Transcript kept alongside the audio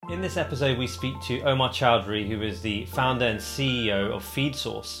In this episode, we speak to Omar Chowdhury, who is the founder and CEO of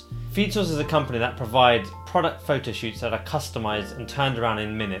FeedSource. FeedSource is a company that provides product photo shoots that are customized and turned around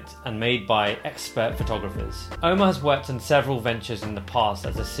in minutes and made by expert photographers. Omar has worked on several ventures in the past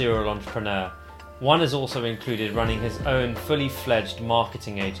as a serial entrepreneur. One has also included running his own fully fledged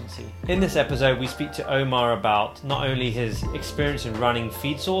marketing agency. In this episode, we speak to Omar about not only his experience in running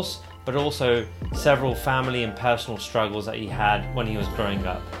FeedSource, but also several family and personal struggles that he had when he was growing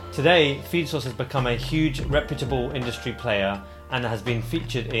up. Today, FeedSource has become a huge, reputable industry player and has been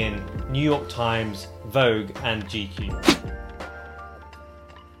featured in New York Times, Vogue, and GQ.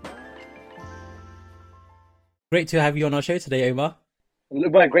 Great to have you on our show today, Omar.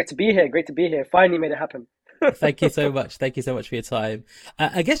 Well, great to be here. Great to be here. Finally made it happen. Thank you so much. Thank you so much for your time.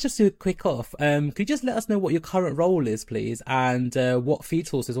 I guess just to quick off, could you just let us know what your current role is, please, and what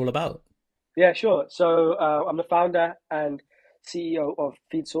FeedSource is all about? Yeah, sure. So I'm the founder and CEO of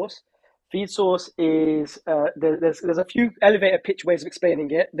FeedSource. FeedSource is there's a few elevator pitch ways of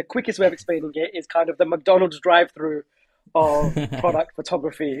explaining it. The quickest way of explaining it is kind of the McDonald's drive-through of product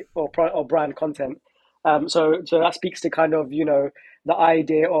photography or brand content. So that speaks to kind of, the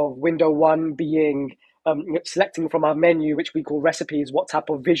idea of window one being selecting from our menu, which we call recipes, what type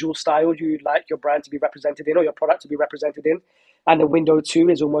of visual style you'd like your brand to be represented in or your product to be represented in. And the window two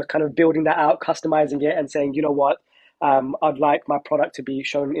is almost kind of building that out, customizing it and saying, you know what, I'd like my product to be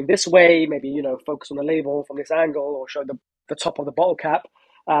shown in this way, maybe, focus on the label from this angle or show the top of the bottle cap.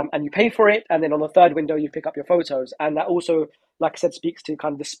 And you pay for it. And then on the third window, you pick up your photos. And that also, like I said, speaks to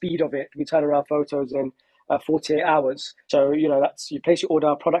kind of the speed of it. We turn around photos in 48 hours. So, that's, you place your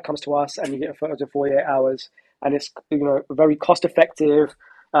order, product comes to us and you get a photo in 48 hours. And it's, very cost effective,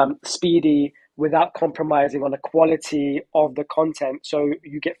 speedy, without compromising on the quality of the content. So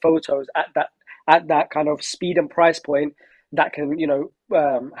you get photos at that kind of speed and price point that can,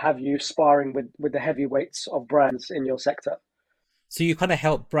 have you sparring with the heavyweights of brands in your sector. So you kind of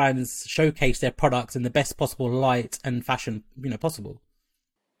help brands showcase their products in the best possible light and fashion, possible.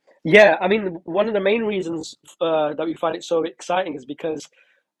 Yeah, I mean, one of the main reasons that we find it so exciting is because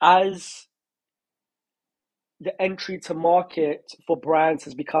as the entry to market for brands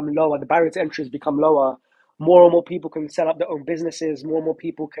has become lower, the barrier to entry has become lower, more and more people can set up their own businesses, more and more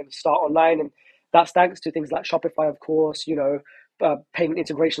people can start online. And that's thanks to things like Shopify, of course, payment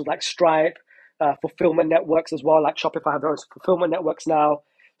integrations like Stripe, fulfillment networks as well, like Shopify have their own fulfillment networks now.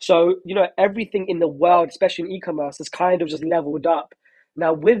 So, everything in the world, especially in e-commerce, has kind of just leveled up.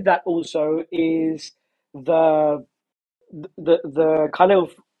 Now, with that also is the kind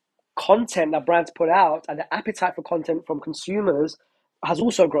of content that brands put out and the appetite for content from consumers has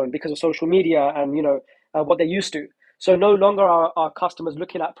also grown because of social media and, what they're used to. So no longer are our customers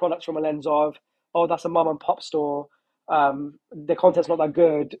looking at products from a lens of, oh, that's a mom and pop store. The content's not that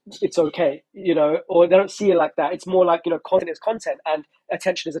good. It's okay, or they don't see it like that. It's more like, content is content and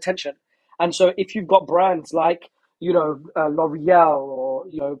attention is attention. And so if you've got brands like, L'Oreal or,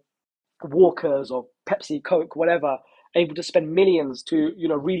 Walkers or Pepsi, Coke, whatever, able to spend millions to,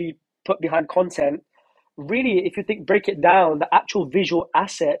 really put behind content. Really, if you break it down, the actual visual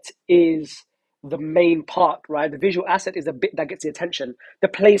asset is the main part, right? The visual asset is the bit that gets the attention. The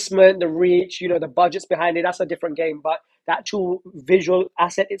placement, the reach, the budgets behind it, that's a different game. But the actual visual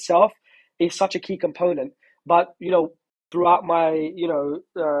asset itself is such a key component. But, throughout my,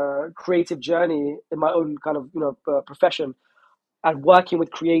 creative journey in my own kind of, profession, and working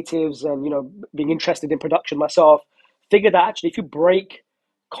with creatives and, being interested in production myself, figured that actually if you break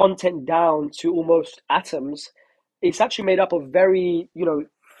content down to almost atoms, it's actually made up of very,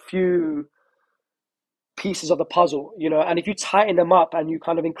 few pieces of the puzzle, and if you tighten them up and you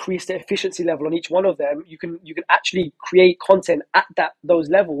kind of increase the efficiency level on each one of them, you can actually create content at those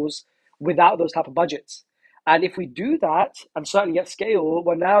levels without those type of budgets. And if we do that, and certainly at scale,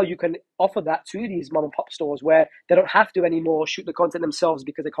 well, now you can offer that to these mom and pop stores where they don't have to anymore shoot the content themselves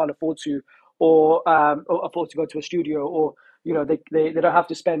because they can't afford to, or afford to go to a studio, or they don't have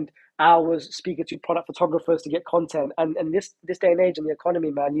to spend hours speaking to product photographers to get content. And this day and age in the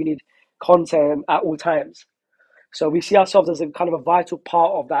economy, man, you need content at all times. So we see ourselves as a kind of a vital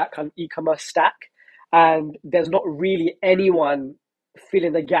part of that kind of e-commerce stack. And there's not really anyone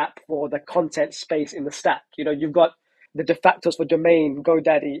filling the gap for the content space in the stack. You've got the de factos for domain,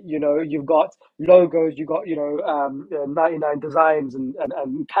 GoDaddy, you've got logos, you've got, 99 designs and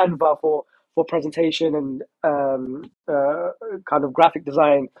Canva for presentation and kind of graphic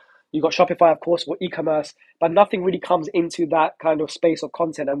design. You've got Shopify, of course, for e-commerce, but nothing really comes into that kind of space of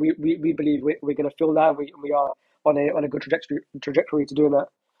content. And we believe we're going to fill that. We are on a good trajectory to doing that.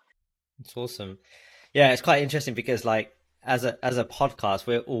 It's awesome. Yeah, it's quite interesting because as a podcast,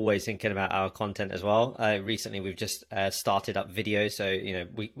 we're always thinking about our content as well. Recently, we've just started up video, so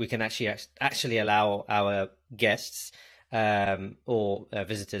we can actually allow our guests or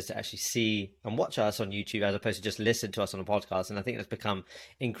visitors to actually see and watch us on YouTube as opposed to just listen to us on a podcast. And I think that's become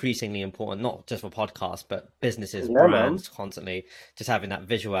increasingly important, not just for podcasts, but businesses, Yeah, man. brands, constantly just having that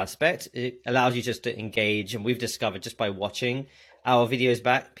visual aspect. It allows you just to engage, and we've discovered just by watching our videos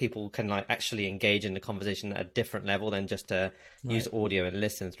back, people can like actually engage in the conversation at a different level than just to use Right. audio and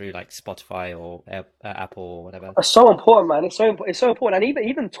listen through like Spotify or Apple or whatever. It's so important, man. It's so important, and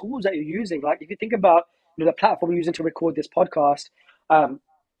even tools that you're using. Like if you think about the platform you're using to record this podcast, um,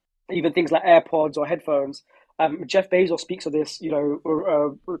 even things like AirPods or headphones. Jeff Bezos speaks of this,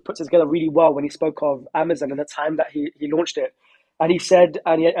 puts it together really well when he spoke of Amazon and the time that he launched it. And he said,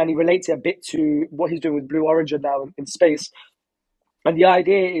 and he relates it a bit to what he's doing with Blue Origin now in space. And the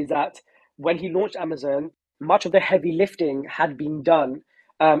idea is that when he launched Amazon, much of the heavy lifting had been done.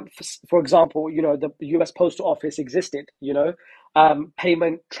 For example, the U.S. Postal Office existed.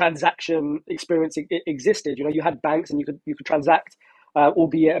 Payment transaction experience existed. You had banks and you could transact,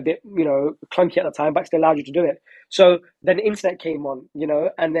 albeit a bit clunky at the time, but it still allowed you to do it. So then the internet came on,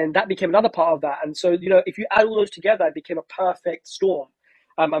 and then that became another part of that. And so if you add all those together, it became a perfect storm.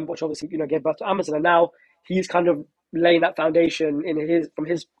 And which obviously gave birth to Amazon, and now he's kind of laying that foundation from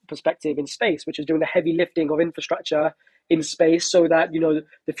his perspective in space, which is doing the heavy lifting of infrastructure in space, so that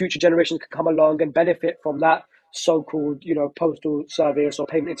the future generations can come along and benefit from that so-called postal service or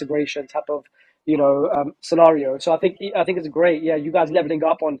payment integration type of scenario. So I think it's great. Yeah, you guys leveling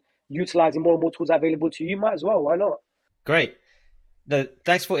up on utilizing more and more tools available to you. Might as well. Why not? Great. No,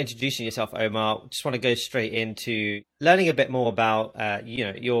 thanks for introducing yourself, Omar. Just want to go straight into learning a bit more about,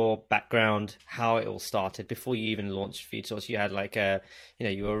 your background, how it all started before you even launched FeedSource. You had like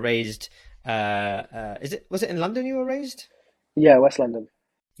you were raised. Was it in London you were raised? Yeah, West London.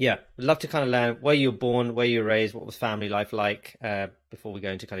 Yeah, would love to kind of learn where you were born, where you were raised, what was family life like, before we go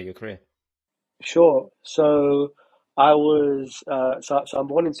into kind of your career. Sure. So I was so I'm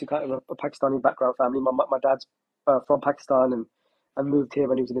born into kind of a Pakistani background family. My dad's from Pakistan and moved here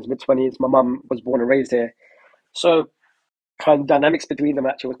when he was in his mid-20s. My mum was born and raised here. So kind of dynamics between them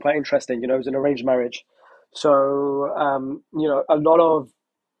actually was quite interesting. It was an arranged marriage. So a lot of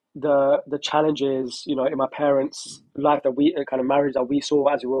the challenges, in my parents' life that we kind of marriage that we saw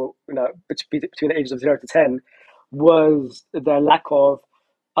as we were, between the ages of 0 to 10, was their lack of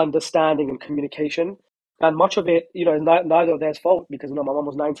understanding and communication. And much of it, neither of theirs fault, because my mom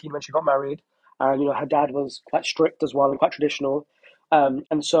was 19 when she got married, and her dad was quite strict as well and quite traditional.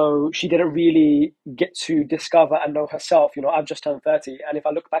 And so she didn't really get to discover and know herself. I've just turned 30, and if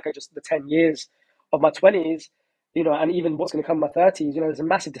I look back at just the 10 years of my 20s, and even what's going to come in my 30s, there's a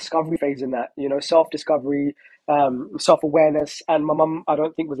massive discovery phase in that, self discovery, self awareness. And my mum, I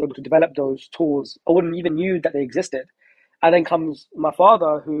don't think, was able to develop those tools. I wouldn't even knew that they existed. And then comes my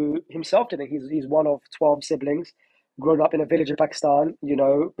father, who himself didn't. He's one of 12 siblings, grown up in a village in Pakistan.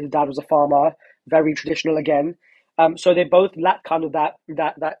 His dad was a farmer, very traditional again. So they both lack kind of that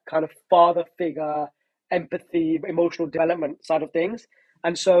kind of father figure, empathy, emotional development side of things.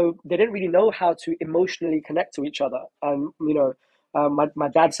 And so they didn't really know how to emotionally connect to each other. And my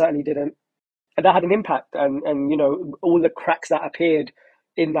dad certainly didn't, and that had an impact. And all the cracks that appeared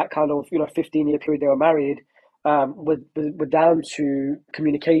in that kind of 15-year period they were married, were down to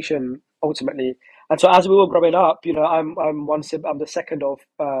communication ultimately. And so as we were growing up, I'm the second of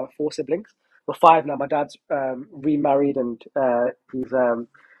four siblings. Well, five now. My dad's remarried, and he's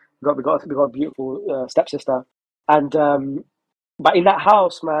we got a beautiful stepsister. And but in that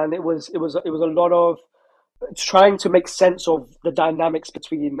house, man, it was a lot of trying to make sense of the dynamics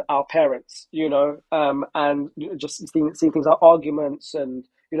between our parents, and just seeing things like arguments. And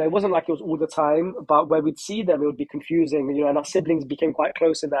it wasn't like it was all the time, but where we'd see them, it would be confusing. And our siblings became quite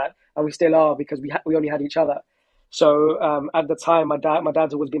close in that, and we still are, because we only had each other. So at the time, my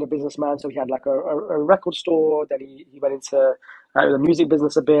dad's always been a businessman, so he had like a record store. Then he went into the music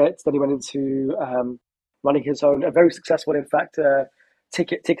business a bit. Then he went into running his own, a very successful, in fact,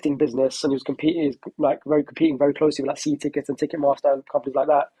 ticketing business, and he was competing very closely with like C Tickets and Ticketmaster and companies like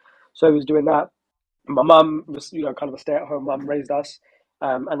that. So he was doing that. My mum was, kind of a stay-at-home mum, raised us,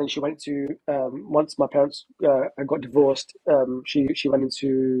 and then she went to once my parents had got divorced, she went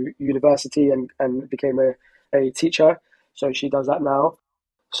into university and became a teacher. So she does that now.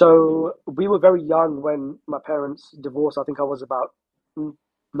 So we were very young when my parents divorced. I think I was about 9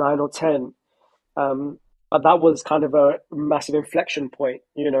 or 10. Um, but that was kind of a massive inflection point,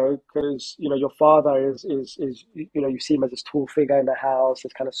 because your father is you see him as this tall figure in the house,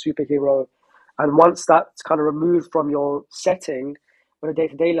 this kind of superhero, And once that's kind of removed from your setting on a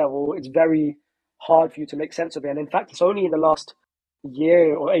day-to-day level, it's very hard for you to make sense of it. And in fact, it's only in the last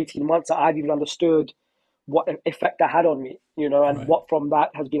year or 18 months that I've even understood what an effect that had on me, and Right. what from that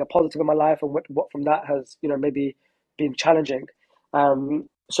has been a positive in my life, and what from that has, maybe been challenging.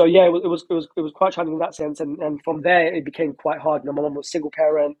 So yeah, it was quite challenging in that sense, and from there it became quite hard. My mom was a single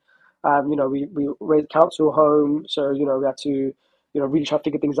parent. We raised a council home, so we had to really try to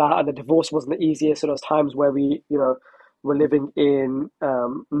figure things out. And the divorce wasn't the easiest. So there was times where we were living in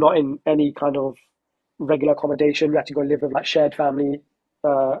not in any kind of regular accommodation. We had to go live with like shared family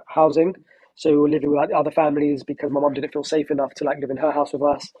housing. So we were living with like other families because my mom didn't feel safe enough to like live in her house with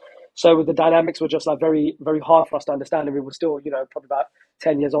us. So the dynamics were just like very, very hard for us to understand, and we were still, probably about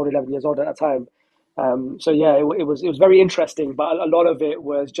 10 years old, 11 years old at that time. So yeah, it was very interesting, but a lot of it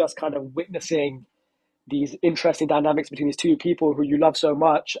was just kind of witnessing these interesting dynamics between these two people who you love so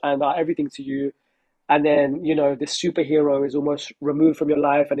much and are everything to you, and then this superhero is almost removed from your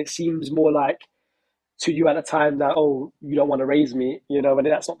life, and it seems more like to you at the time that, oh, you don't want to raise me, and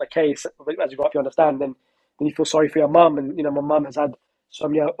that's not the case. As you grow up, you understand, then you feel sorry for your mum, and my mum has had so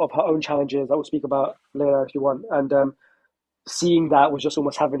many of her own challenges that we'll speak about later if you want, and seeing that was just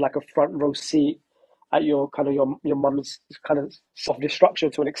almost having like a front row seat at your kind of your mum's kind of self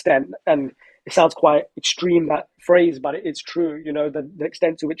destruction to an extent, and it sounds quite extreme, that phrase, but it's true. The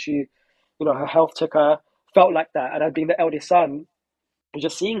extent to which her health took her felt like that, and I'd been the eldest son,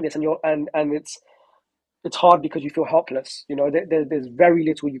 just seeing this, and it's hard because you feel helpless. There's very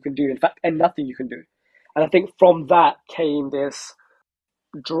little you can do, in fact, and nothing you can do. And I think from that came this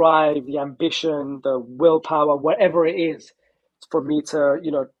drive, the ambition, the willpower, whatever it is, for me to,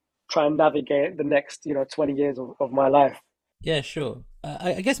 try and navigate the next, 20 years of my life. Yeah, sure.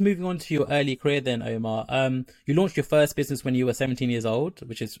 I guess moving on to your early career then, Omar. You launched your first business when you were 17 years old,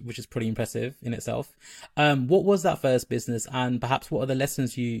 which is pretty impressive in itself. What was that first business, and perhaps what are the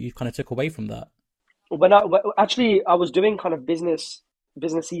lessons you kind of took away from that? Actually, I was doing kind of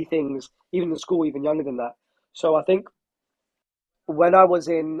businessy things, even in school, even younger than that. So I think when I was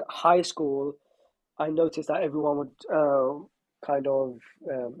in high school, I noticed that everyone would kind of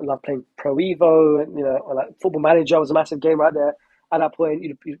love playing Pro Evo, and or like Football Manager was a massive game right there. At that point,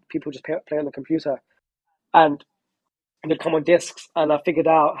 people just play on the computer, and they'd come on discs, and I figured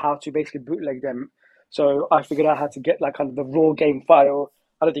out how to basically bootleg them. So I figured out how to get like kind of the raw game file.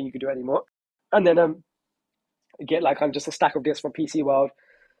 I don't think you could do it anymore, and then get like kind of just a stack of discs from PC World,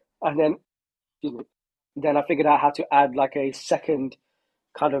 and then excuse me, then I figured out how to add like a second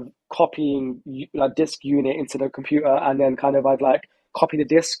kind of copying like disk unit into the computer, and then kind of I'd like copy the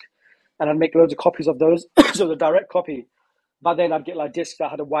disk, and I'd make loads of copies of those, so the direct copy. But then I'd get like discs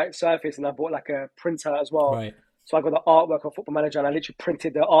that had a white surface, and I bought like a printer as well. Right. So I got the artwork of Football Manager, and I literally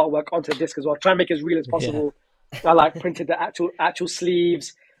printed the artwork onto the disc as well, try and make it as real as Yeah. possible. I like printed the actual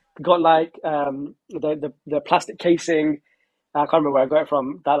sleeves, got like the plastic casing. I can't remember where I got it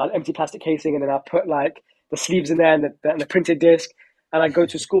from. That like empty plastic casing, and then I put like the sleeves in there, and the printed disc. And I go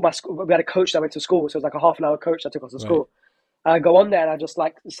to school. My school, we had a coach that went to school, so it was like a half an hour coach that took us to Right. school. And I go on there and I just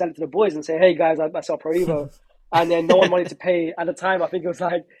like sell it to the boys and say, "Hey guys, I sell Pro Evo," and then no one wanted to pay at the time. I think it was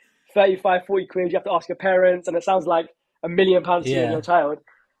like 35, 40 quid. You have to ask your parents, and it sounds like £1 million to you and your Yeah. child.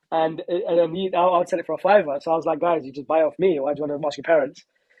 And then I would sell it for a fiver. So I was like, guys, you just buy off me. Why do you want to ask your parents?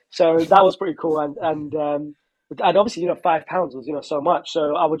 So that was pretty cool. And obviously, £5 was so much.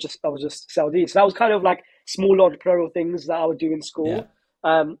 So I would just sell these. So that was kind of like small entrepreneurial things that I would do in Yeah. school.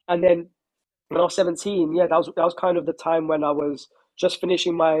 And then when I was 17, yeah, that was kind of the time when I was just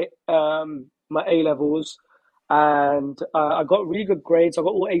finishing my A levels, and I got really good grades. I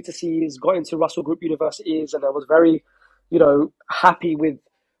got all A to C's, got into Russell Group universities, and I was very, happy with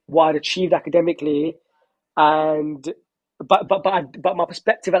what I'd achieved academically. And but my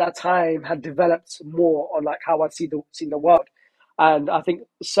perspective at that time had developed more on like how I'd seen the world. And I think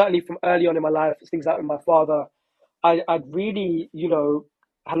certainly from early on in my life, things like with my father, I'd really,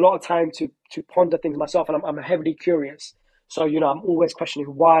 had a lot of time to ponder things myself, and I'm heavily curious. So, I'm always questioning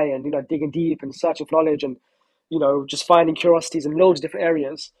why, and, digging deep and searching for knowledge, and, just finding curiosities in loads of different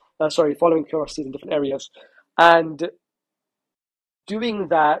areas. Following curiosities in different areas. And doing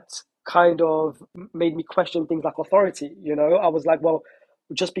that kind of made me question things like authority. I was like, well,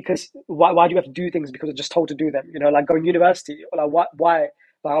 just because why do you have to do things because we're just told to do them? Like going to university, or like why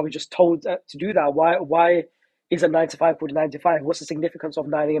like, are we just told to do that? Why is a 9 to 5 called a 9 to 5? What's the significance of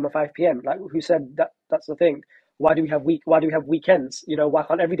 9 a.m. and 5 p.m.? Like who said that that's the thing? Why do we have weekends? Why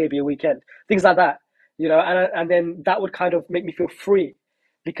can't every day be a weekend? Things like that. And then that would kind of make me feel free,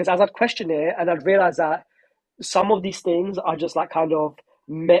 because as I'd question it and I'd realize that some of these things are just like kind of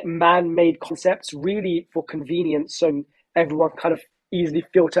man-made concepts really for convenience, and everyone kind of easily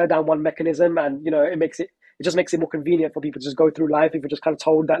filter down one mechanism, and it just makes it more convenient for people to just go through life if you're just kind of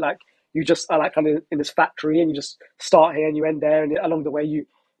told that like you just are like kind of in this factory and you just start here and you end there, and along the way you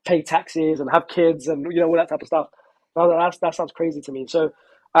pay taxes and have kids and all that type of stuff. That sounds crazy to me. So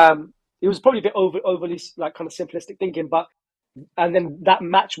it was probably a bit overly like kind of simplistic thinking, but and then that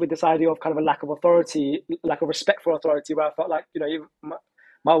matched with this idea of kind of a lack of authority, lack of respect for authority, where I felt like even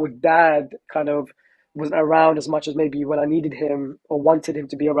my old dad kind of wasn't around as much as maybe when I needed him or wanted him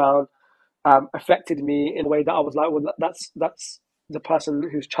to be around, affected me in a way that I was like, well, that's the person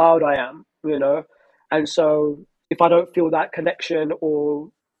whose child I am. And so if I don't feel that connection or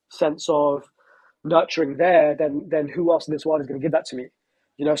sense of nurturing there, then who else in this world is going to give that to me?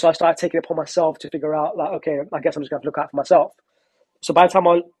 So I started taking it upon myself to figure out like, okay, I guess I'm just going to look out for myself. So by the time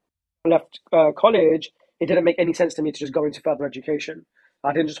I left college, it didn't make any sense to me to just go into further education.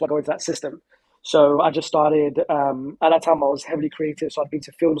 I didn't just want to go into that system. So I just started, at that time I was heavily creative. So I'd been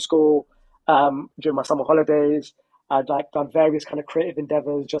to film school during my summer holidays. I'd like done various kind of creative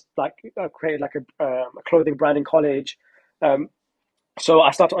endeavors, just like created like a clothing brand in college. Um, so I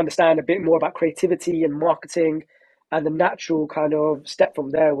started to understand a bit more about creativity and marketing. And the natural kind of step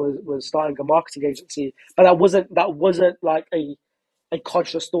from there was starting a marketing agency. But that wasn't like a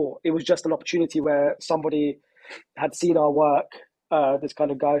conscious thought. It was just an opportunity where somebody had seen our work, this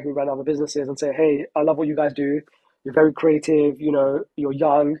kind of guy who ran other businesses, and say, "Hey, I love what you guys do. You're very creative. You're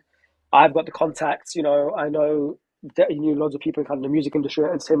young. I've got the contacts. I know that he knew loads of people in kind of the music industry,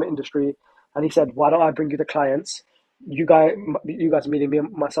 entertainment industry." And he said, "Why don't I bring you the clients? You guys meeting me,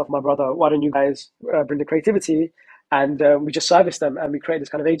 myself, my brother. Why don't you guys bring the creativity?" And we just service them, and we create this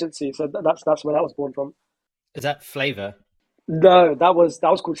kind of agency. So that's where that was born from. Is that Flavor? No, that was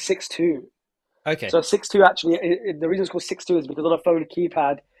called 6-2. Okay. So 6-2 actually, the reason it's called 6-2 is because on a phone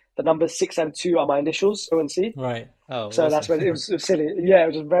keypad, the numbers 6 and 2 are my initials, ONC. Right. Oh, So that's awesome. when it was silly. Yeah, it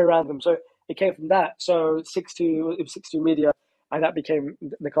was just very random. So it came from that. So 6-2, it was 6-2 Media, and that became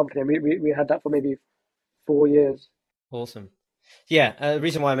the company. And we had that for maybe 4 years. Awesome. Yeah, the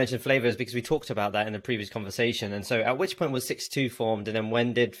reason why I mentioned Flavor is because we talked about that in the previous conversation. And so, at which point was 6-2 formed, and then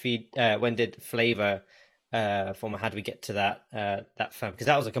when did Flavor form? How do we get to that firm? Because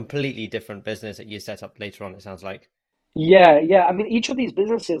that was a completely different business that you set up later on. It sounds like. Yeah, yeah. I mean, each of these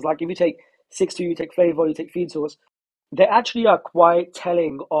businesses, like if you take 6-2, you take Flavor, you take FeedSource, they actually are quite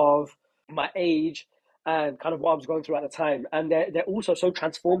telling of my age and kind of what I was going through at the time. And they're also so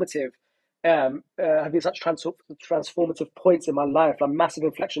transformative, have been such transformative points in my life, like massive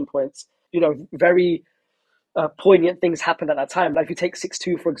inflection points, very poignant things happened at that time. Like if you take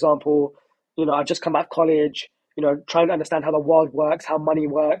 6-2, for example, I just come out of college, trying to understand how the world works, how money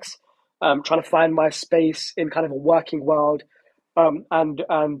works, trying to find my space in kind of a working world. And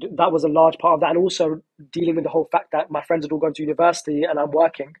that was a large part of that. And also dealing with the whole fact that my friends had all gone to university and I'm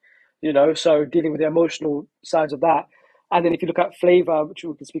working, so dealing with the emotional sides of that. And then if you look at Flavor, which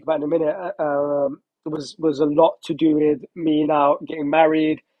we can speak about in a minute, was a lot to do with me now getting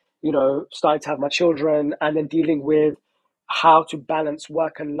married, starting to have my children, and then dealing with how to balance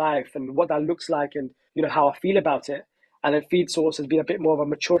work and life and what that looks like, and how I feel about it. And then Feed Source has been a bit more of a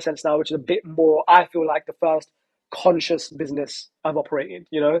mature sense now, which is a bit more, I feel like, the first conscious business I've operated,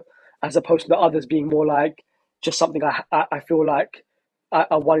 as opposed to the others being more like just something I feel like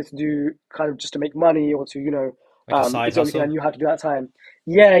I wanted to do kind of just to make money, or to, Like a side it's the only thing I hustle. knew how to do at that time.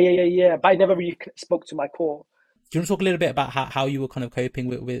 Yeah, yeah, yeah, yeah. But I never really spoke to my core. Do you want to talk a little bit about how you were kind of coping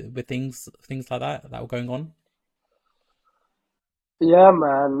with things like that were going on? Yeah,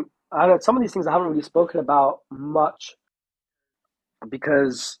 man. I know some of these things I haven't really spoken about much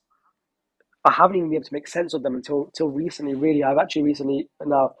because I haven't even been able to make sense of them until recently. Really, I've actually recently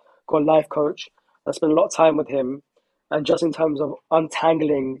now got a life coach. I spent a lot of time with him, and just in terms of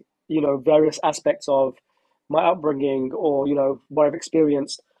untangling, various aspects of my upbringing, or what I've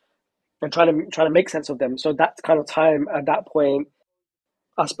experienced, and trying to make sense of them. So that kind of time at that point,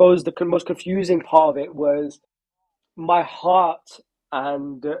 I suppose the most confusing part of it was my heart,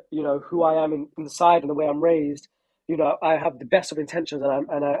 and who I am inside and the way I'm raised. I have the best of intentions,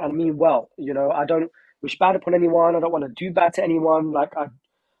 and I mean well. I don't wish bad upon anyone. I don't want to do bad to anyone. Like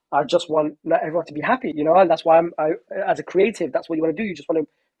I just want everyone to be happy. And that's why as a creative, that's what you want to do. You just want to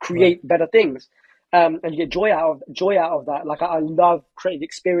Right. create better things, and you get joy out of that. Like I love creating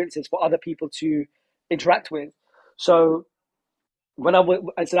experiences for other people to interact with. So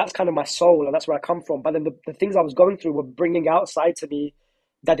so that's kind of my soul, and that's where I come from. But then the things I was going through were bringing outside to me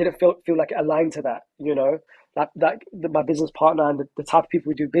that didn't feel like it aligned to that. My business partner and the type of people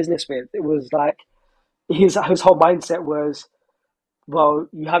we do business with. It was like his whole mindset was well,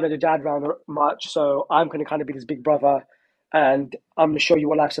 you haven't had your dad around much, so I'm going to kind of be this big brother, and I'm going to show you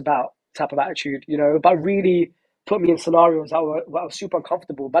what life's about type of attitude, you know. But really put me in scenarios that were super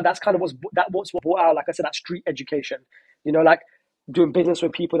uncomfortable. But that's kind of what's what brought out, like I said, that street education, you know, like doing business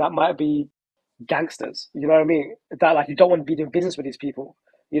with people that might be gangsters. You know what I mean? That like you don't want to be doing business with these people,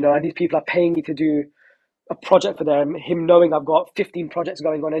 you know, and these people are paying me to do a project for them. Him knowing I've got 15 projects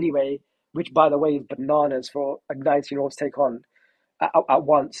going on anyway, which by the way is bananas for a 19-year-old to take on at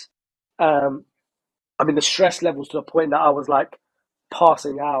once. Um, I mean, the stress levels to the point that I was like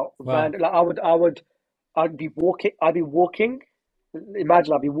passing out. Man, Wow. like I'd be walking. I'd be walking.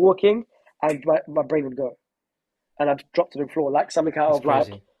 Imagine I'd be walking, and my brain would go, and I'd drop to the floor like something out That's of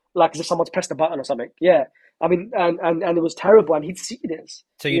crazy. like as if someone's pressed a button or something. Yeah, I mean, and it was terrible, and he'd see this,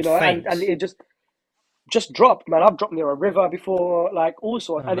 So you you'd know, and faint. it just dropped, man. I've dropped near a river before, like all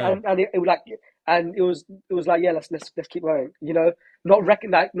sorts, Oh no. and it was like, and it was like, yeah, let's keep going, you know, not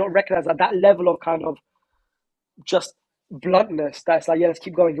recognize at that level of kind of just bluntness. That's like, yeah, let's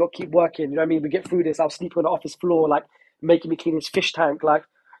keep going, you got to keep working. You know what I mean? We get through this. I was sleeping on the office floor, like making me clean his fish tank. Like,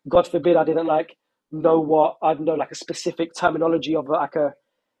 God forbid, I didn't like know what I don't know, like a specific terminology of like a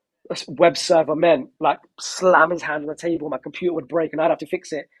web server meant. Like, slam his hand on the table, my computer would break, and I'd have to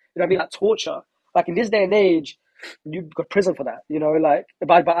fix it. You know what I mean? Like torture. Like in this day and age, you go to prison for that. You know, like,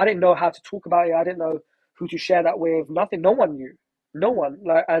 but I didn't know how to talk about it. I didn't know who to share that with. Nothing. No one knew. No one.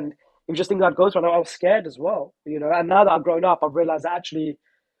 Like, and it was just things I'd go through. And I was scared as well. You know, and now that I've grown up, I've realized that actually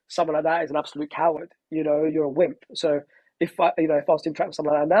someone like that is an absolute coward. You know, you're a wimp. So if I was to interact with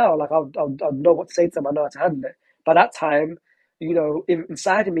someone like that now, like I'd know what to say to them. I know how to handle it. By that time, you know,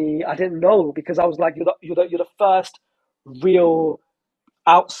 inside of me, I didn't know because I was like, you're the first real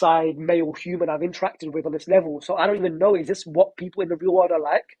outside male human I've interacted with on this level. So I don't even know, is this what people in the real world are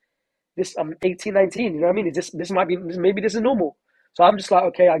like? This I'm 18, 19, you know what I mean? Is this might be maybe this is normal. So I'm just like,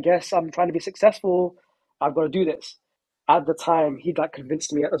 okay, I guess I'm trying to be successful. I've got to do this. At the time, he'd like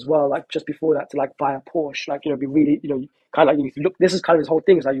convinced me as well, like just before that, to like buy a Porsche, like, you know, be really, you know, kind of like you need to look. This is kind of his whole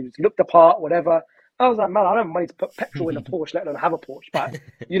thing, is like you need to look the part, whatever. I was like, man, I don't have money to put petrol in a Porsche, let alone have a Porsche. But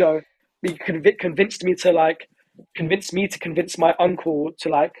you know, he convinced me to like convince my uncle to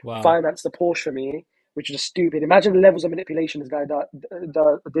like Wow. finance the Porsche for me, which is just stupid. Imagine the levels of manipulation this guy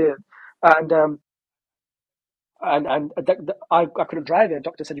did, and I couldn't drive it. The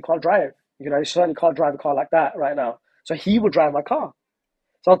doctor said you can't drive. You know, you certainly can't drive a car like that right now. So he would drive my car.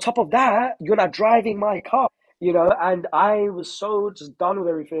 So on top of that, you're not driving my car, you know. And I was so just done with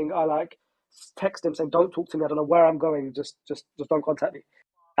everything. I like text him saying, "Don't talk to me. I don't know where I'm going. Just don't contact me."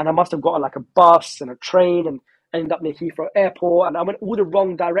 And I must have gotten like a bus and a train and ended up near Heathrow Airport. And I went all the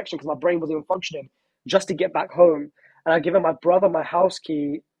wrong direction because my brain wasn't even functioning just to get back home. And I'd given my brother my house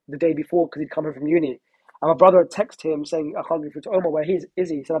key the day before because he'd come home from uni. And my brother had texted him saying, I can't get through to Omar, where is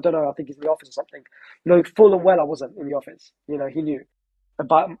he? He said, I don't know, I think he's in the office or something. Knowing full and well I wasn't in the office. You know, he knew.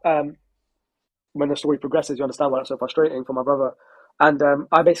 But when the story progresses, you understand why it's so frustrating for my brother. And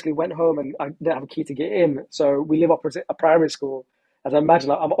I basically went home and I didn't have a key to get in. So we live opposite a primary school. As I imagine,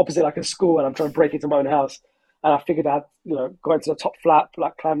 like, I'm opposite like a school and I'm trying to break into my own house. And I figured I'd, you know, go into the top flat,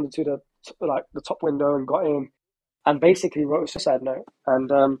 like climbed into the top window and got in and basically wrote a suicide note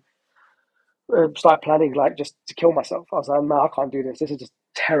and started planning like just to kill myself. I was like, man, I can't do this. This is just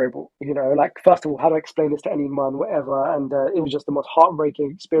terrible. You know, like first of all, how do I explain this to anyone, whatever? And it was just the most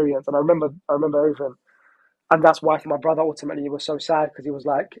heartbreaking experience. And I remember everything. And that's why for my brother ultimately it was so sad because he was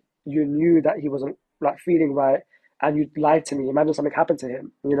like, you knew that he wasn't like feeling right, and you lied to me. Imagine something happened to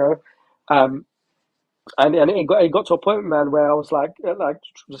him, you know. Um, and it got to a point, man, where I was like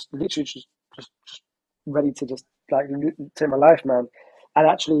just literally just ready to just like take my life, man. And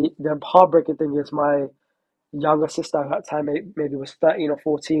actually, the heartbreaking thing is my younger sister at that time maybe was 13 or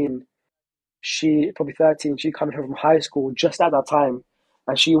 14. She probably 13. She coming home from high school just at that time,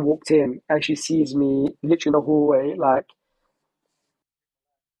 and she walked in and she sees me literally in the hallway, like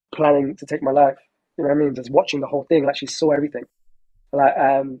planning to take my life. You know what I mean? Just watching the whole thing, like she saw everything. Like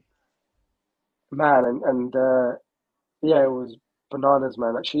man, and yeah, it was bananas,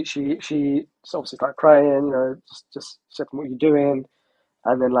 man. Like she obviously started crying. You know, just said, "What are you doing?"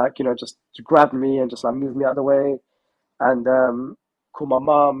 And then like, you know, just grabbed me and just like moved me out of the way and called my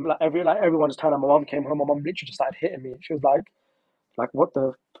mom. Like everyone just turned on. My mom came home. My mom literally just started hitting me. She was like, what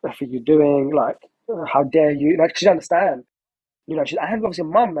the f are you doing? Like, how dare you? Like, she didn't understand. You know, I have obviously a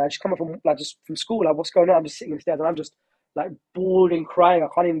mum, man. She's coming from like just from school. Like, what's going on? I'm just sitting instead, and I'm just like bawling, crying. I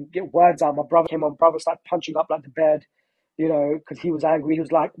can't even get words out. My brother came on. Brother started punching up like the bed, you know, because he was angry. He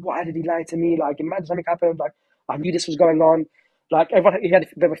was like, "Why did he lie to me? Like, imagine something happened. Like, I knew this was going on. Like, everyone he had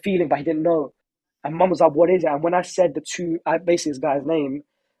a bit of a feeling, but he didn't know." And mum was like, what is it? And when I said basically this guy's name,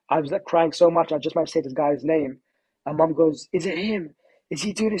 I was like crying so much. I just managed to say this guy's name. And mum goes, is it him? Is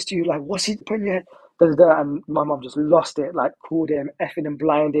he doing this to you? Like, what's he putting your head? Da, da, da. And my mum just lost it, like called him effing and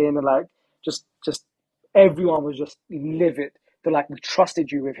blinding, and like just everyone was just livid. They're like, we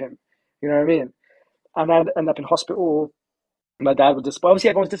trusted you with him. You know what I mean? And I ended up in hospital. My dad was disappointed. Obviously,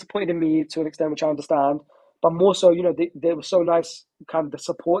 everyone was disappointed in me to an extent, which I understand. But more so, they were so nice, kind of the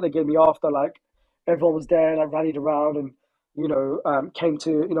support they gave me after. Like, everyone was there and I rallied around and, came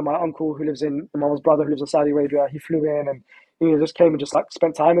to, my uncle who lives in, my mum's brother who lives in Saudi Arabia. He flew in and, just came and just like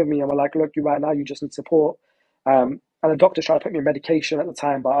spent time with me. And we're like, look, you right now, you just need support. And the doctor tried to put me on medication at the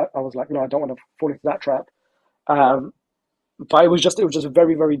time, but I was like, no, I don't want to fall into that trap. Um, but it was just a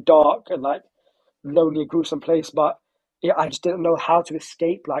very, very dark and like lonely, gruesome place. But yeah, I just didn't know how to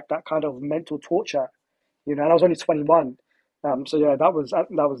escape like that kind of mental torture, And I was only 21. So yeah, that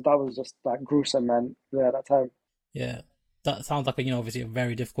was just like gruesome, man. Yeah, that time. Yeah, that sounds like obviously a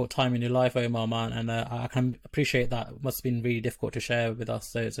very difficult time in your life, Omar, man, and I can appreciate that. It must have been really difficult to share with us.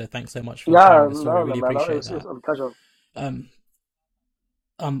 So thanks so much for Yeah, sharing the story. no, no, Really man, appreciate it's that. a pleasure. Um,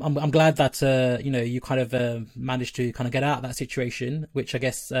 I'm glad that you kind of managed to kind of get out of that situation, which I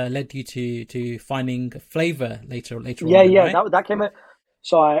guess led you to finding Flavor later on, Yeah, then, yeah, right? that came in.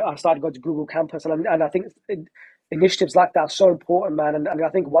 So I started going to Google Campus, and I think initiatives like that are so important, man. And I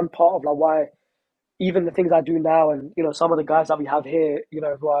think one part of like why even the things I do now, and some of the guys that we have here,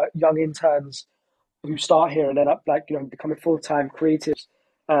 who are young interns who start here and end up like becoming full-time creatives,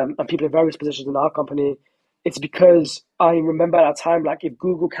 and people in various positions in our company, it's because I remember at a time, like if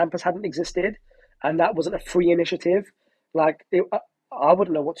Google Campus hadn't existed and that wasn't a free initiative, like I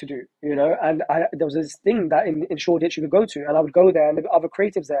wouldn't know what to do, and there was this thing that in Shoreditch you could go to, and I would go there and there were other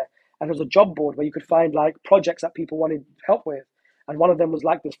creatives there, and there was a job board where you could find like projects that people wanted help with, and one of them was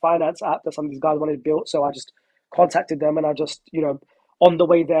like this finance app that some of these guys wanted built. So I just contacted them, and I just on the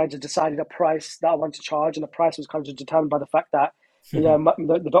way there, just decided a price that I wanted to charge, and the price was kind of just determined by the fact that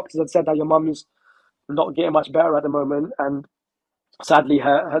the doctors had said that your mum's not getting much better at the moment, and sadly,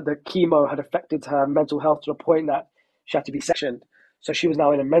 the chemo had affected her mental health to the point that she had to be sectioned. So she was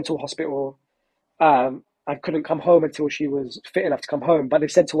now in a mental hospital, and couldn't come home until she was fit enough to come home. But they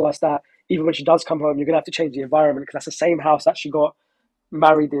said to us that even when she does come home, you're gonna have to change the environment because that's the same house that she got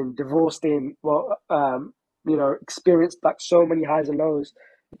married in, divorced in, well, experienced like so many highs and lows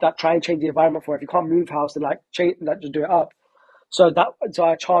that try and change the environment for her. If you can't move house, then like change, like just do it up. So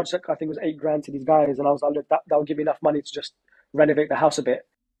I charged like I think it was 8 grand to these guys, and I was like, look, that will give me enough money to just renovate the house a bit.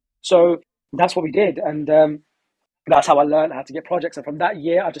 So that's what we did, and that's how I learned how to get projects. And from that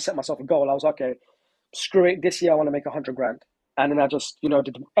year, I just set myself a goal. I was like, okay, screw it. This year, I want to make 100 grand, and then I just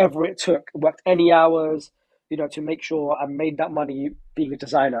did whatever it took, worked any hours, to make sure I made that money being a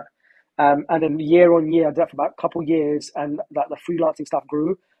designer. And then year on year, I did that for about a couple of years, and that the freelancing stuff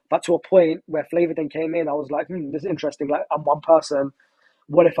grew. But to a point where Flavor then came in, I was like, this is interesting. Like, I'm one person.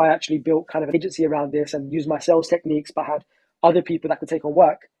 What if I actually built kind of an agency around this and used my sales techniques, but had other people that could take on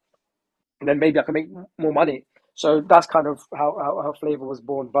work? And then maybe I could make more money. So that's kind of how Flavor was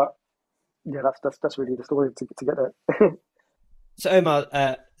born. But yeah, that's really the story to get there. So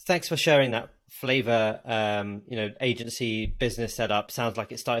Omar, thanks for sharing that flavor. Agency business setup sounds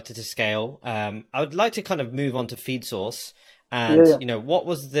like it started to scale. I would like to kind of move on to FeedSource, Yeah, and yeah. what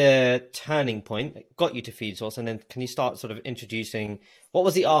was the turning point that got you to FeedSource, and then can you start sort of introducing what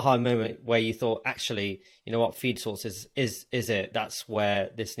was the aha moment where you thought, actually, you know what, FeedSource is it? That's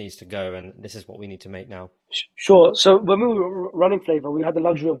where this needs to go, and this is what we need to make now. Sure. So when we were running Flavor, we had the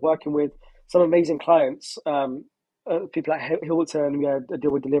luxury of working with some amazing clients. People like Hilton. We had a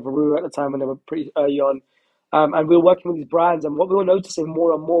deal with Deliveroo at the time when they were pretty early on, and we were working with these brands. And what we were noticing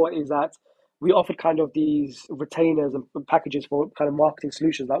more and more is that we offered kind of these retainers and packages for kind of marketing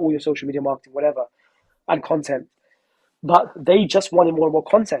solutions, like all your social media marketing, whatever, and content. But they just wanted more and more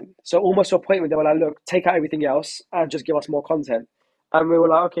content. So almost to a point where they were like, look, take out everything else and just give us more content. And we were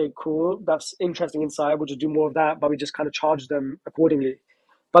like, okay, cool. That's interesting insight. We'll just do more of that. But we just kind of charged them accordingly.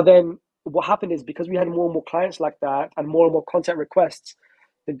 But then what happened is because we had more and more clients like that and more content requests,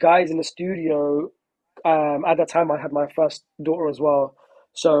 the guys in the studio, at that time, I had my first daughter as well.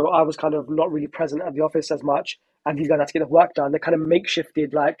 So I was kind of not really present at the office as much. And these guys had to get the work done. They kind of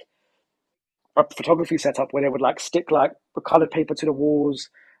makeshifted like a photography setup where they would like stick like the colored paper to the walls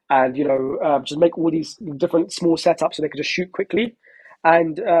and just make all these different small setups so they could just shoot quickly.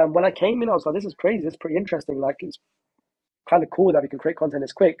 And when I came in, I was like, this is crazy. This is pretty interesting. Like, it's kind of cool that we can create content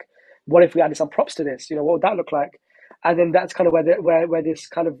this quick. What if we added some props to this? What would that look like? And then that's kind of where this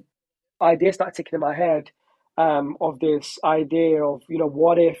kind of idea started ticking in my head, of this idea of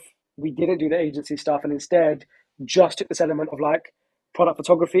what if we didn't do the agency stuff and instead just took this element of like product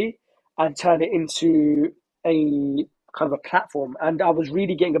photography and turned it into a kind of a platform. And I was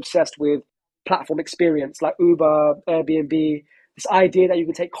really getting obsessed with platform experience like Uber, Airbnb, this idea that you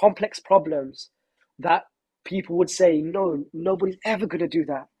can take complex problems that people would say, no, nobody's ever going to do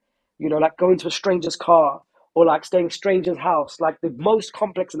that. You know, like going to a stranger's car or like staying in a stranger's house, like the most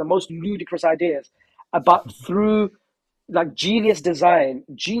complex and the most ludicrous ideas. But through like genius design,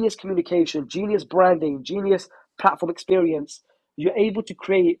 genius communication, genius branding, genius platform experience, you're able to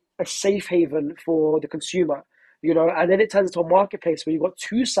create a safe haven for the consumer, you know, and then it turns into a marketplace where you've got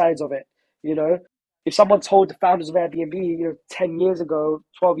two sides of it, you know. If someone told the founders of Airbnb, you know, 10 years ago,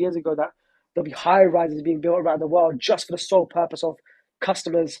 12 years ago, that there'll be high rises being built around the world just for the sole purpose of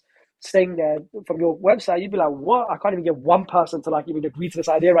customers staying there from your website, you'd be like, what? I can't even get one person to like even agree to this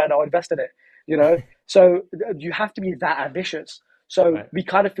idea right now or invest in it, you know? So you have to be that ambitious. So Right. we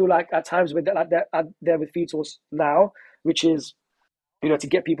kind of feel like at times we're like there with FeedSource now, which is, you know, to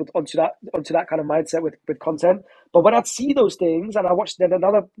get people onto that kind of mindset with content. But when I'd see those things, and I watched, then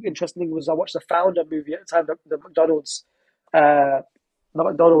another interesting thing was I watched the Founder movie at the time, uh, the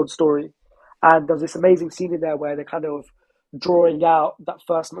McDonald's story, and there's this amazing scene in there where they're kind of drawing out that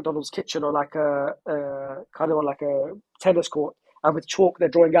first McDonald's kitchen on like a kind of on like a tennis court, and with chalk they're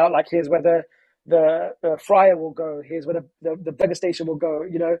drawing out like here's where the fryer will go, here's where the burger station will go,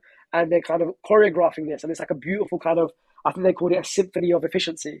 you know, and they're kind of choreographing this, and it's like a beautiful kind of, I think they called it a symphony of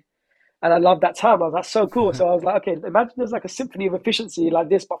efficiency. And I love that term. I was like, that's so cool. So I was like, okay, imagine there's like a symphony of efficiency like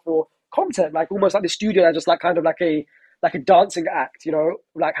this, but for content, like almost like the studio, just like kind of like a dancing act, you know,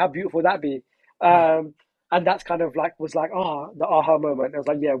 like how beautiful would that be? Yeah. And that's kind of like was like, the aha moment. I was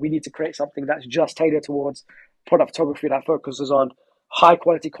like, yeah, we need to create something that's just tailored towards product photography that focuses on high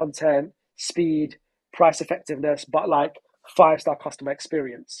quality content, speed, price effectiveness, but like 5-star customer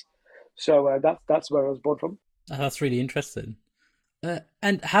experience. So that's where I was born from. That's really interesting.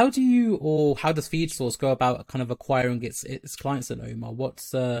 And how do you or how does FeedSource go about kind of acquiring its clients at Omar?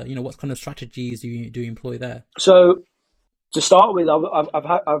 What's what kind of strategies do you employ there? So to start with,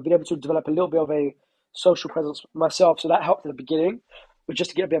 I've been able to develop a little bit of a social presence myself, so that helped at the beginning, but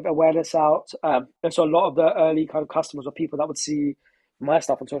just to get a bit of awareness out. And so a lot of the early kind of customers were people that would see my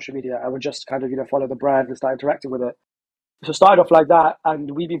stuff on social media and would just kind of follow the brand and start interacting with it. So started off like that,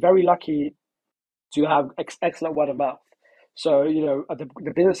 and we've been very lucky to have excellent word of mouth. So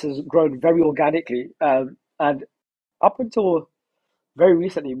the business has grown very organically, and up until very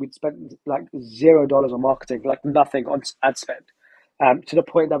recently, we'd spent like $0 on marketing, like nothing on ad spend, to the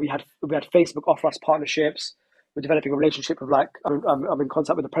point that we had Facebook offer us partnerships. We're developing a relationship with like I'm in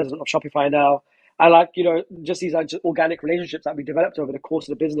contact with the president of Shopify now, and like just these are just organic relationships that we developed over the course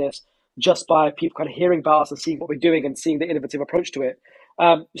of the business, just by people kind of hearing about us and seeing what we're doing and seeing the innovative approach to it.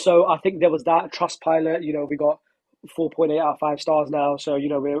 So I think there was that trust pilot. We got 4.8 out of 5 stars now. So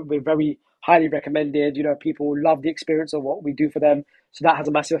we're very highly recommended. People love the experience of what we do for them. So that has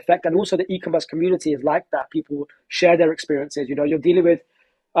a massive effect. And also the e-commerce community is like that. People share their experiences. You're dealing with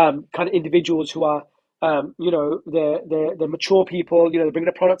kind of individuals who are, they're mature people. They bring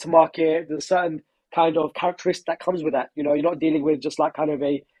the product to market. There's a certain kind of characteristic that comes with that. You're not dealing with just like kind of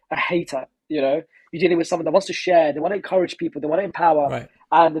a hater. You're dealing with someone that wants to share. They want to encourage people. They want to empower, Right.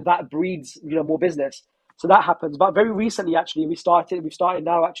 and that breeds more business. So that happens. But very recently, actually, we've started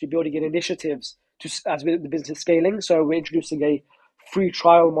now actually building in initiatives the business is scaling. So we're introducing a free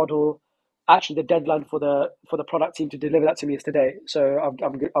trial model. Actually, the deadline for the product team to deliver that to me is today. So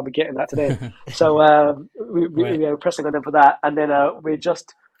I'll be getting that today. So Right. we are pressing on them for that. And then we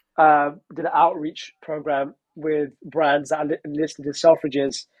just did an outreach program with brands that are listed as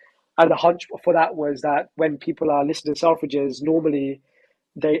Selfridges. And the hunch for that was that when people are listed as Selfridges, normally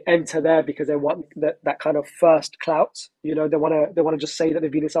they enter there because they want that kind of first clout. They want to just say that they've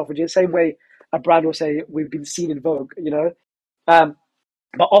been in Selfridges. Same way a brand will say we've been seen in Vogue. Um,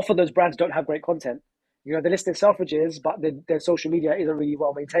 but often those brands don't have great content. They're listed as Selfridges, but their social media isn't really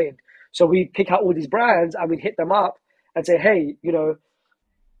well maintained. So we pick out all these brands and we hit them up and say, hey,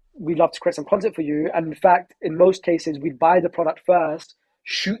 we'd love to create some content for you. And in fact, in most cases, we'd buy the product first,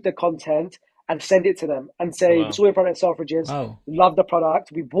 shoot the content, and send it to them and Oh, say, we wow. saw your product at Selfridges, Oh, love the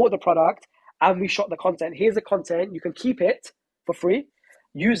product, we bought the product, and we shot the content. Here's the content. You can keep it for free.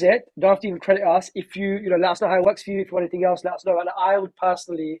 Use it. Don't have to even credit us. If let us know how it works for you. If you want anything else, let us know. And I would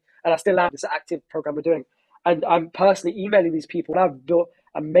personally, and I still have this active program we're doing, and I'm personally emailing these people. And I've built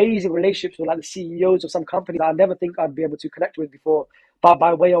amazing relationships with like the CEOs of some companies that I never think I'd be able to connect with before. But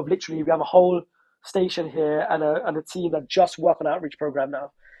by way of literally, we have a whole station here and a team that just work on outreach program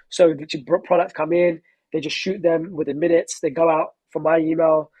now. So the products come in, they just shoot them within minutes. They go out from my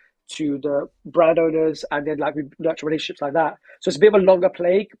email to the brand owners, and then like we nurture relationships like that. So it's a bit of a longer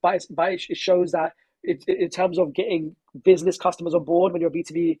play, but it shows that in terms of getting business customers on board when you're a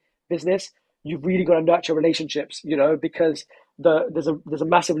B2B business, you've really got to nurture relationships, because there's a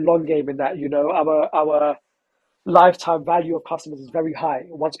massive long game in that. Our lifetime value of customers is very high.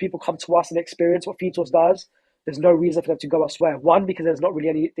 Once people come to us and experience what FeedSource does, there's no reason for them to go elsewhere. One, because there's not really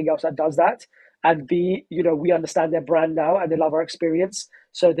anything else that does that. And B, we understand their brand now and they love our experience.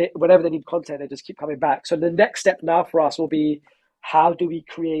 So whenever they need content, they just keep coming back. So the next step now for us will be, how do we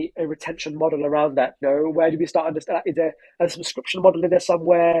create a retention model around that? Where do we start understanding? Is there a subscription model in there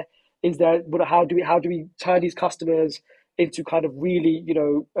somewhere? Is there, how do we turn these customers into kind of really,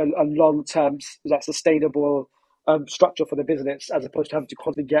 a long-term, like, sustainable structure for the business, as opposed to having to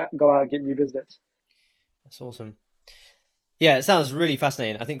constantly go out and get new business? That's awesome. Yeah, it sounds really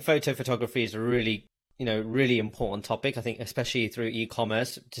fascinating. I think photo photography is a really, really important topic. I think especially through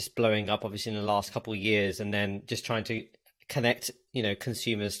e-commerce, just blowing up obviously in the last couple of years, and then just trying to connect,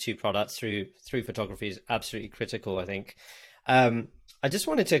 consumers to products through photography is absolutely critical, I think. I just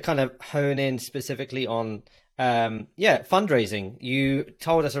wanted to kind of hone in specifically on fundraising. You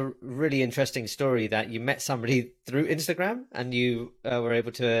told us a really interesting story that you met somebody through Instagram and you were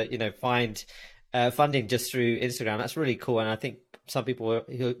able to, find funding just through Instagram. That's really cool. And I think some people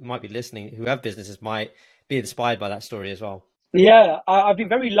who might be listening who have businesses might be inspired by that story as well. Yeah, I've been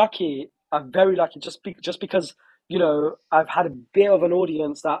very lucky. I'm very lucky just because, I've had a bit of an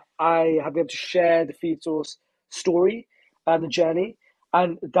audience that I have been able to share the FeedSource story and the journey.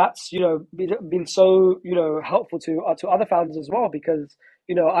 And that's, been so, helpful to other founders as well, because,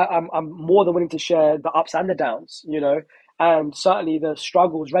 I'm more than willing to share the ups and the downs, and certainly the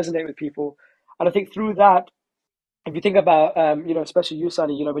struggles resonate with people. And I think through that, if you think about, especially you,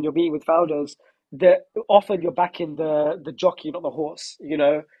 Sunny, when you're meeting with founders, that often you're backing the jockey, not the horse.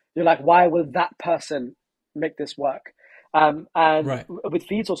 You're like, why will that person make this work? And Right. with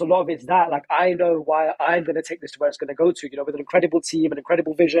FeedSource, a lot of it's that, like, I know why I'm going to take this to where it's going to go to. With an incredible team, an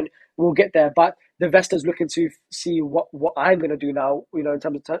incredible vision, we'll get there. But the investors looking to see what I'm going to do now, in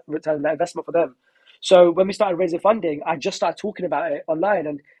terms of returning that investment for them. So when we started raising funding, I just started talking about it online,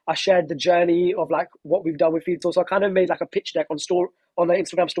 and I shared the journey of like what we've done with FeedSource. So I kind of made like a pitch deck on the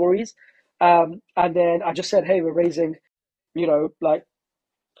Instagram stories, and then I just said, hey, we're raising, like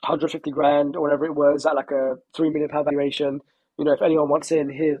 150 grand or whatever it was, at like a £3 million valuation. If anyone wants in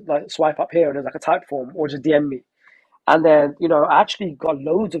here, like, swipe up here and there's like a type form, or just DM me. And then, I actually got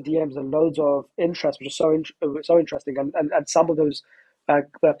loads of DMs and loads of interest, which is so interesting. And some of those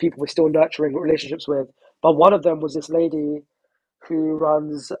people we're still nurturing relationships with. But one of them was this lady who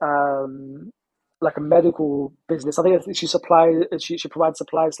runs like a medical business. I think she provides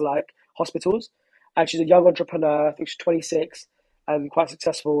supplies to like hospitals, and she's a young entrepreneur. I think she's 26 and quite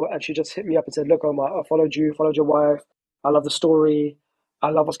successful. And she just hit me up and said, "Look, Omar, I followed your wife. I love the story. I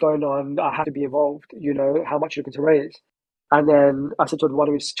love what's going on. I have to be involved. How much you're looking to raise?" And then I said to her, "Why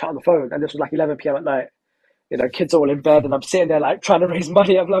don't we just chat on the phone?" And this was like 11 p.m. at night. Kids are all in bed, and I'm sitting there like trying to raise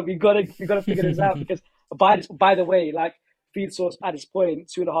money. I'm like, we gotta figure this out, because by the way, like, FeedSource at this point,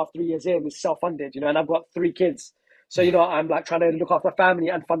 2.5, 3 years in, is self-funded, and I've got 3 kids. So, I'm like trying to look after my family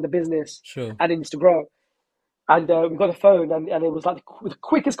and fund the business, Sure. and it needs to grow. And we got the phone, and it was like the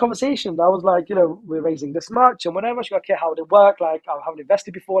quickest conversation. I was like, we're raising this much and whatever. She goes, okay, how would it work? Like, I haven't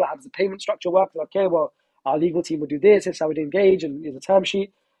invested before. Like, how does the payment structure work? Like, okay, well, our legal team will do this. It's how we'd engage, and here's a term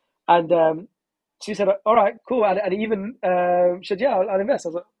sheet. And she said, all right, cool. And even she said, yeah, I'll invest. I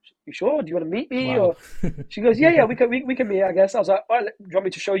was like, you sure? Do you want to meet me? Wow. Or she goes, yeah, we can meet, I guess. I was like, all right, do you want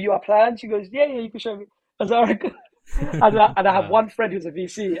me to show you our plan? She goes, yeah, you can show me. I was like, all right, cool. And I have one friend who's a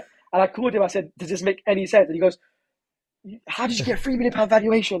VC, and I called him. I said, does this make any sense? And he goes, how did you get a £3 million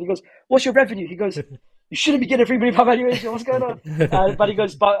valuation? He goes, what's your revenue? He goes, you shouldn't be getting a £3 million valuation. What's going on? But he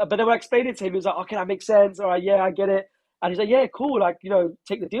goes, but then when I explained it to him, he was like, okay, that makes sense. All right, yeah, I get it. And he's like, yeah, cool. Like,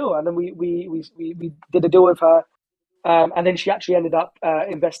 take the deal. And then we did a deal with her. And then she actually ended up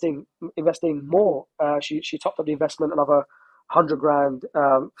investing more. She topped up the investment another 100 grand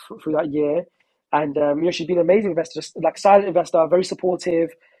through that year. And she's been an amazing investor, just like silent investor, very supportive,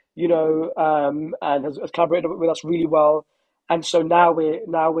 and has collaborated with us really well. And so now we're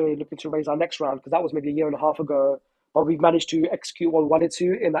looking to raise our next round, because that was maybe a year and a half ago. But we've managed to execute what we wanted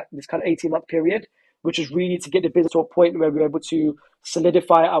to in this kind of 18-month period, which is really to get the business to a point where we're able to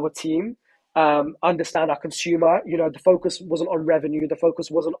solidify our team, understand our consumer. The focus wasn't on revenue. The focus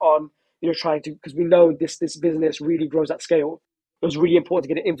wasn't on, trying to, because we know this business really grows at scale. It was really important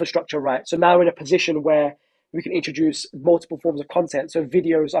to get the infrastructure right. So now we're in a position where we can introduce multiple forms of content. So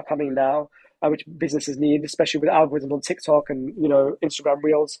videos are coming now. which businesses need, especially with algorithms on TikTok and Instagram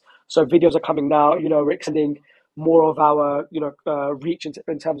Reels. So videos are coming now. We're extending more of our reach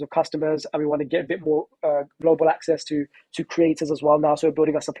in terms of customers, and we want to get a bit more global access to creators as well now. So we're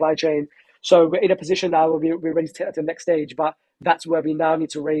building a supply chain. So we're in a position now where we're ready to take that to the next stage, but that's where we now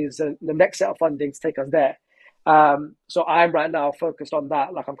need to raise the next set of funding to take us there. So I'm right now focused on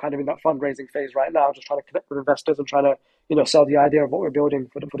that. Like I'm kind of in that fundraising phase right now, just trying to connect with investors and trying to sell the idea of what we're building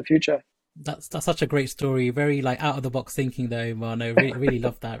for the future. That's such a great story. Very like out of the box thinking though, man. No, really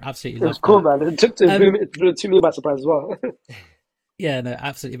love that. Absolutely It was love cool, that. man. It took me by surprise as well. Yeah, no,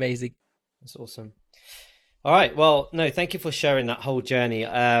 absolutely amazing. That's awesome. All right. Well, no, thank you for sharing that whole journey.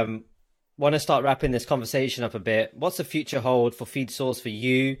 Want to start wrapping this conversation up a bit. What's the future hold for FeedSource for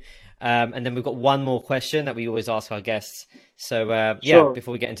you? And then we've got one more question that we always ask our guests. So Sure.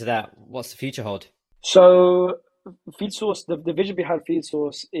 before we get into that, what's the future hold? So FeedSource, the vision behind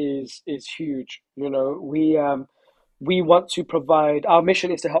FeedSource is huge. We want to provide, our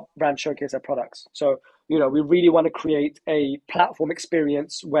mission is to help brands showcase their products. So we really want to create a platform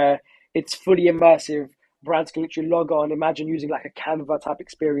experience where it's fully immersive. Brands can literally log on. Imagine using like a Canva type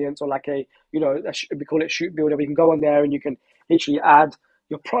experience, or like we call it Shoot Builder. We can go on there and you can literally add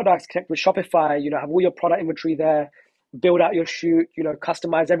your products, connect with Shopify. Have all your product inventory there, build out your shoot.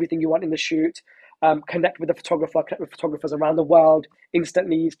 Customize everything you want in the shoot. Connect with the photographer, connect with photographers around the world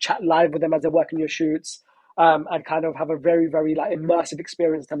instantly, chat live with them as they're working your shoots, and kind of have a very, very like immersive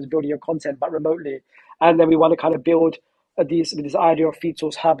experience in terms of building your content, but remotely. And then we want to kind of build this idea of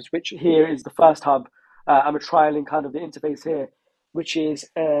FeedSource hubs, which here is the first hub. I'm trialing kind of the interface here, which is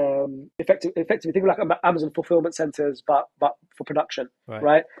effectively think of like Amazon fulfillment centers, but for production,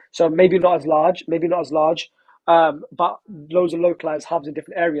 right? So maybe not as large, but loads of localized hubs in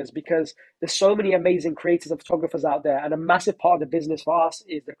different areas, because there's so many amazing creators and photographers out there, and a massive part of the business for us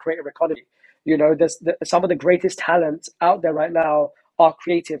is the creator economy. There's some of the greatest talent out there right now are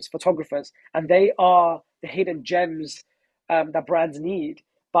creatives, photographers, and they are the hidden gems that brands need.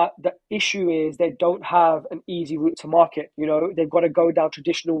 But the issue is they don't have an easy route to market. They've got to go down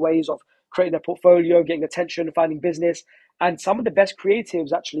traditional ways of creating their portfolio, getting attention, finding business. And some of the best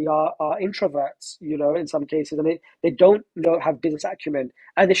creatives actually are introverts, in some cases, and they don't have business acumen,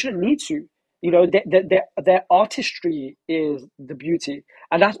 and they shouldn't need to. Their artistry is the beauty,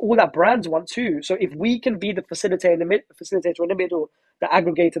 and that's all that brands want too. So if we can be the facilitator in the middle, the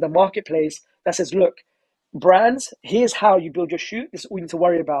aggregator, the marketplace that says, look, brands, here's how you build your shoot. This is all you need to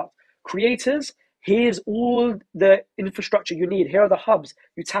worry about. Creators, here's all the infrastructure you need. Here are the hubs.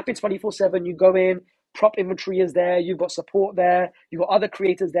 You tap in 24/7, you go in, prop inventory is there, you've got support there, you've got other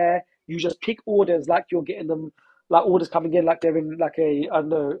creators there. You just pick orders like you're getting them, like orders coming in like they're in like I don't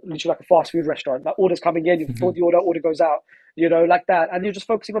know, literally like a fast food restaurant. Like orders coming in, you fulfill the order goes out, like that. And you're just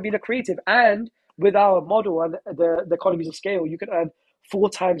focusing on being a creative. And with our model and the economies of scale, you can earn 4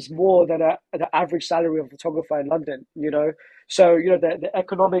 times more than the average salary of a photographer in London. So the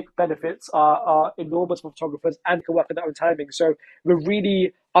economic benefits are enormous for photographers and can work at their own timing. So we're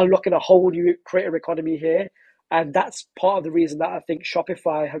really unlocking a whole new creator economy here, and that's part of the reason that I think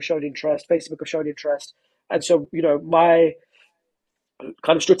Shopify have shown interest, Facebook have shown interest, and so my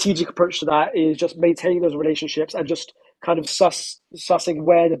kind of strategic approach to that is just maintaining those relationships and just kind of sussing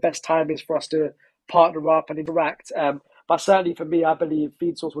where the best time is for us to partner up and interact. But certainly for me, I believe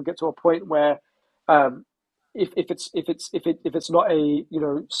FeedSource will get to a point where, if it's not a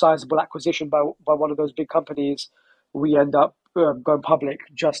sizable acquisition by one of those big companies, we end up going public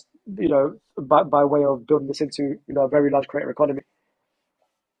just by way of building this into a very large creator economy.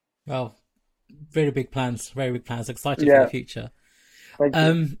 Well, very big plans, very big plans. Excited for Yeah, the future. thank you.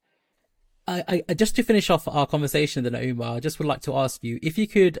 Um, I just to finish off our conversation, then Omar, I just would like to ask you if you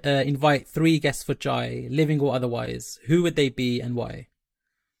could invite 3 guests for Chai, living or otherwise, who would they be and why?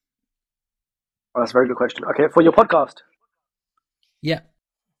 Oh, that's a very good question. Okay, for your podcast. Yeah,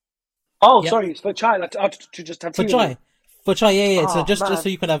 Oh, yeah, sorry, for Chai, like to just have for tea with me. Chai, for Chai, yeah, yeah. So Oh just so man.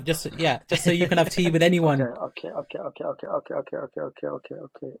 you can have just so you can have tea with Okay, anyone. okay.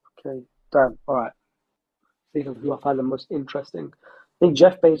 Damn. All right. Think of who I find the most interesting. I think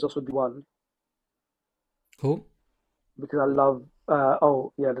Jeff Bezos would be one, Cool. because I love.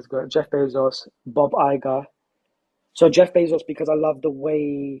 Oh yeah, let's go. Jeff Bezos, Bob Iger. So Jeff Bezos, because I love the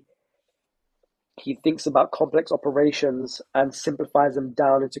way he thinks about complex operations and simplifies them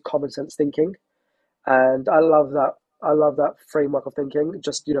down into common sense thinking. And I love that. I love that framework of thinking.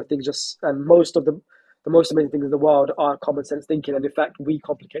 Just things just, and most of the most amazing things in the world are common sense thinking, and in fact, we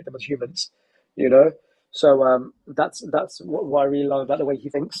complicate them as humans. You know, so that's what I really love about the way he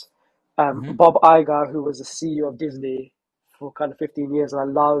thinks. Hmm. Bob Iger, who was the CEO of Disney for kind of 15 years, and I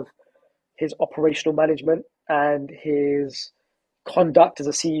love his operational management and his conduct as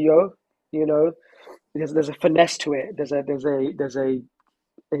a CEO. You know, there's a finesse to it. There's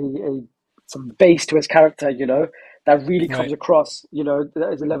some base to his character. You know, that really comes Right. across. You know,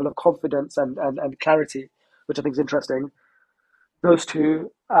 there is a level of confidence and clarity, which I think is interesting. Those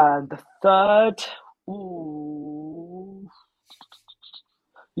two, and the third. Ooh,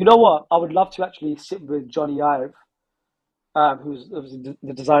 you know what? I would love to actually sit with Johnny Ive, who's obviously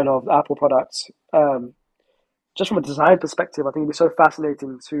the designer of Apple products. Just from a design perspective, I think it'd be so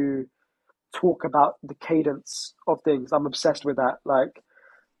fascinating to talk about the cadence of things. I'm obsessed with that. Like,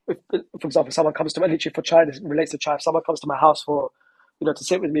 if, for example, someone comes to my literally for China relates to China. If someone comes to my house for, to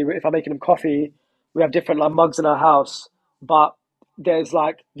sit with me. If I'm making them coffee, we have different like mugs in our house, but there's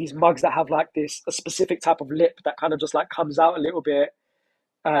like these mugs that have like this a specific type of lip that kind of just like comes out a little bit,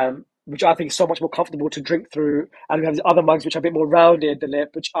 which I think is so much more comfortable to drink through. And we have these other mugs which are a bit more rounded, the lip,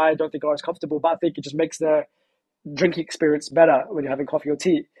 which I don't think are as comfortable, but I think it just makes the drinking experience better when you're having coffee or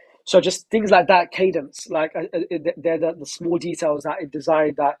tea. So just things like that, cadence, like they're the small details that in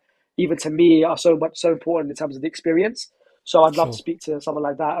design that even to me are so important in terms of the experience. So I'd love to Sure. speak to someone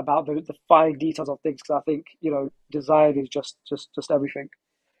like that about the fine details of things because I think design is just everything.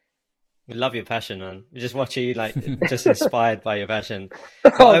 We love your passion, man. We just watch you like just inspired by your passion.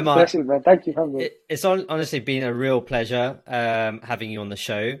 But Oh, Omar, bless you, man. Thank you for having me. honestly been a real pleasure having you on the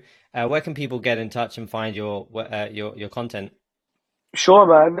show. Where can people get in touch and find your content? Sure,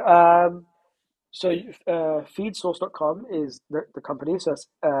 man. So feedsource.com is the company. So it's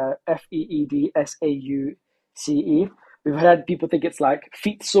FEEDSAUCE. We've had people think it's like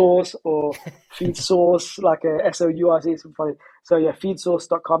feed source or feed source, like a SOURC. It's funny. So yeah,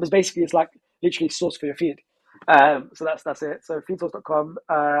 feedsource.com is basically it's like literally source for your feed. So that's it. So feedsource.com,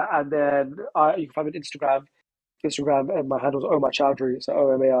 and then you can find me on Instagram. Instagram and my handle's Omar Chowdhury. So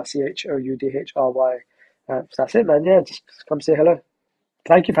OmarChoudhury. So that's it, man. Yeah, just come say hello.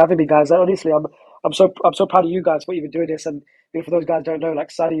 Thank you for having me, guys. Honestly, I'm so proud of you guys for even doing this. And for those guys who don't know, like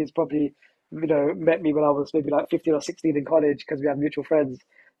Sunny has probably met me when I was maybe like 15 or 16 in college because we have mutual friends.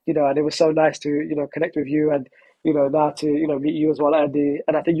 And it was so nice to connect with you and now to meet you as well, Andy.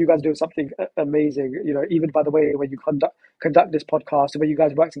 And I think you guys do something amazing. Even by the way when you conduct this podcast, the way you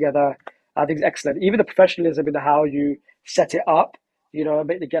guys work together, I think it's excellent. Even the professionalism in how you set it up, and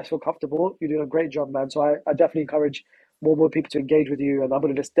make the guests feel comfortable. You're doing a great job, man. So I definitely encourage more and more people to engage with you, and I'm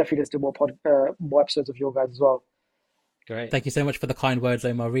gonna just definitely just do more episodes of your guys as well. Great. Thank you so much for the kind words,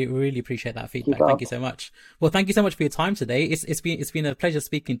 Omar. Really appreciate that Keep feedback. it Thank you up. so much. Well, thank you so much for your time today. It's been a pleasure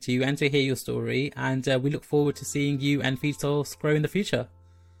speaking to you and to hear your story. And we look forward to seeing you and FeedSource grow in the future.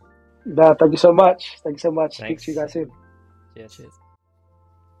 No, thank you so much. Thank you so much. Speak to you Thanks. guys soon. Cheers. Cheers.